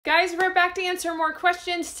Guys, we're back to answer more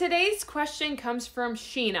questions. Today's question comes from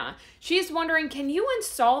Sheena. She's wondering, can you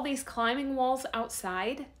install these climbing walls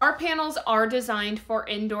outside? Our panels are designed for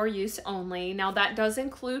indoor use only. Now that does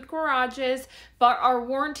include garages, but our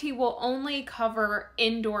warranty will only cover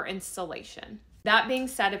indoor installation. That being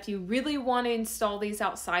said, if you really want to install these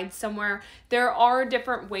outside somewhere, there are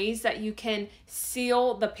different ways that you can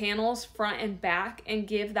seal the panels front and back and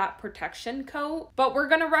give that protection coat. But we're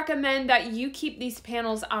going to recommend that you keep these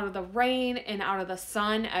panels out of the rain and out of the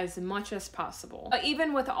sun as much as possible. But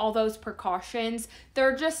even with all those precautions,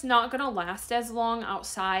 they're just not going to last as long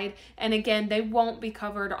outside. And again, they won't be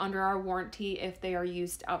covered under our warranty if they are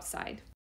used outside.